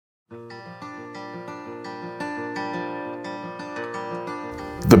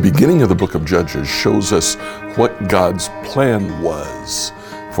The beginning of the book of Judges shows us what God's plan was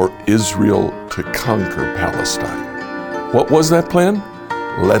for Israel to conquer Palestine. What was that plan?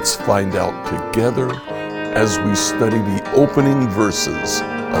 Let's find out together as we study the opening verses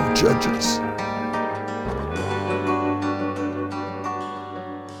of Judges.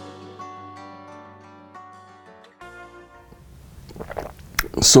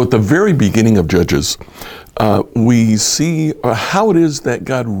 So at the very beginning of Judges, we see how it is that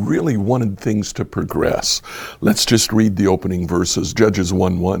God really wanted things to progress. Let's just read the opening verses, Judges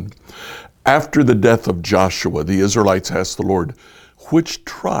 1:1. After the death of Joshua, the Israelites asked the Lord, which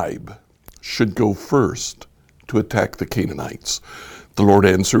tribe should go first to attack the Canaanites? The Lord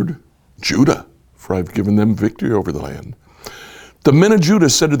answered, Judah, for I've given them victory over the land. The men of Judah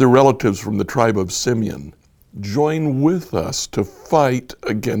said to their relatives from the tribe of Simeon, join with us to fight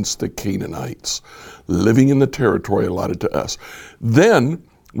against the Canaanites living in the territory allotted to us. Then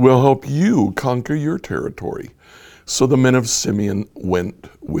we'll help you conquer your territory. So the men of Simeon went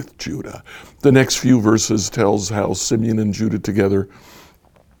with Judah. The next few verses tells how Simeon and Judah together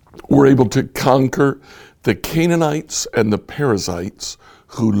were able to conquer the Canaanites and the Perizzites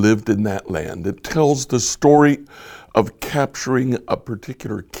who lived in that land. It tells the story of capturing a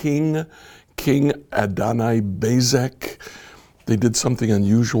particular king, King Adoni-Bezek. They did something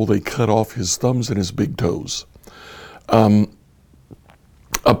unusual. They cut off his thumbs and his big toes.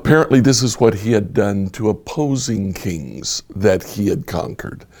 Apparently this is what he had done to opposing kings that he had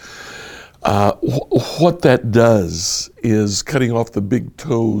conquered. What that does is cutting off the big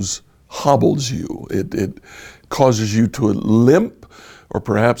toes hobbles you. It causes you to limp or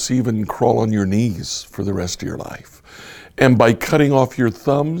perhaps even crawl on your knees for the rest of your life. And by cutting off your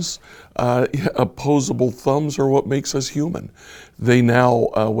thumbs, opposable thumbs are what makes us human. They now,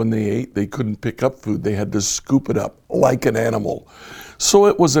 when they ate, they couldn't pick up food. They had to scoop it up like an animal. So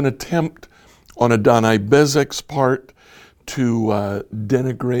it was an attempt on Adoni-Bezek's part to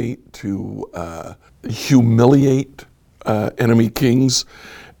denigrate, to humiliate enemy kings.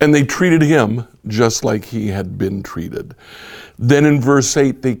 And they treated him just like he had been treated. Then in verse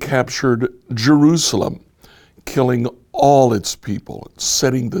 8, they captured Jerusalem, killing all its people,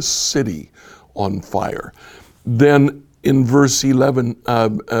 setting the city on fire. Then in verse 11,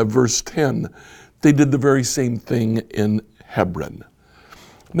 verse 10, they did the very same thing in Hebron.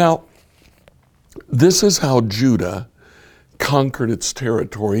 Now, this is how Judah conquered its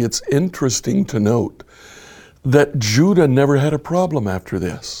territory. It's interesting to note that Judah never had a problem after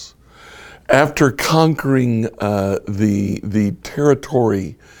this. After conquering the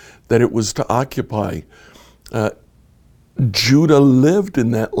territory that it was to occupy, Judah lived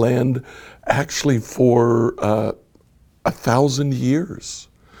in that land actually for 1,000 years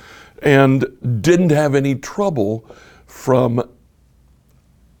and didn't have any trouble from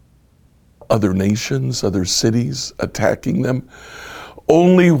other nations, other cities attacking them.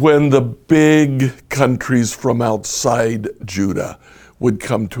 Only when the big countries from outside Judah would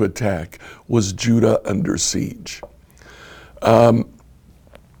come to attack was Judah under siege. That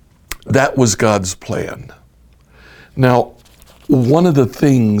was God's plan. Now, one of the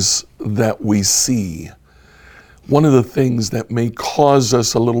things that we see, one of the things that may cause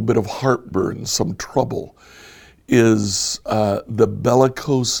us a little bit of heartburn, some trouble, is the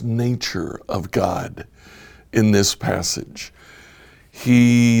bellicose nature of God in this passage.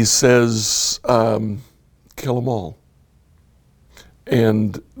 He says, kill them all.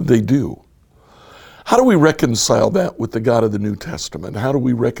 And they do. How do we reconcile that with the God of the New Testament? How do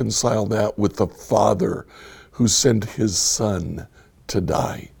we reconcile that with the Father who sent his Son to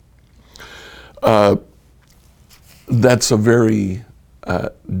die? That's a very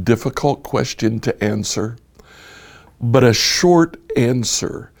difficult question to answer, but a short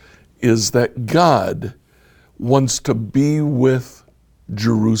answer is that God wants to be with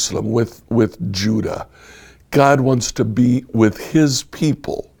Jerusalem, with Judah. God wants to be with his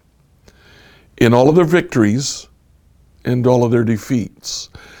people in all of their victories and all of their defeats.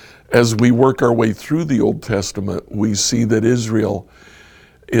 As we work our way through the Old Testament, we see that Israel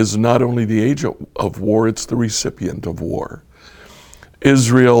is not only the agent of war, it's the recipient of war.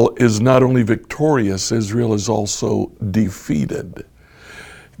 Israel is not only victorious, Israel is also defeated.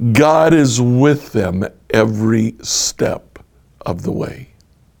 God is with them every step of the way.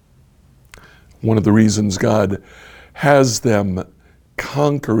 One of the reasons God has them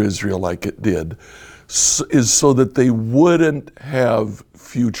conquer Israel like it did is so that they wouldn't have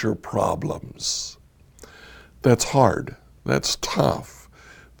future problems. That's hard. That's tough.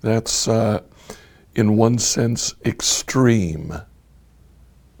 That's, in one sense, extreme.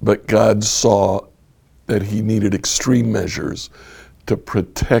 But God saw that he needed extreme measures to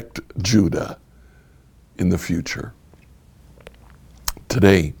protect Judah in the future.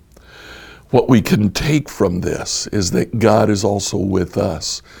 Today, what we can take from this is that God is also with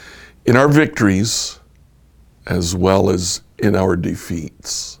us in our victories as well as in our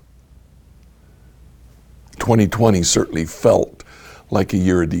defeats. 2020 certainly felt like a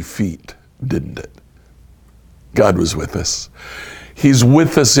year of defeat, didn't it? God was with us. He's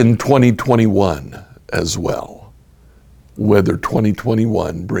with us in 2021 as well. Whether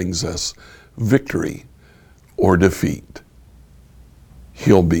 2021 brings us victory or defeat,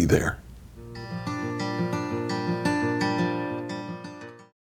 He'll be there.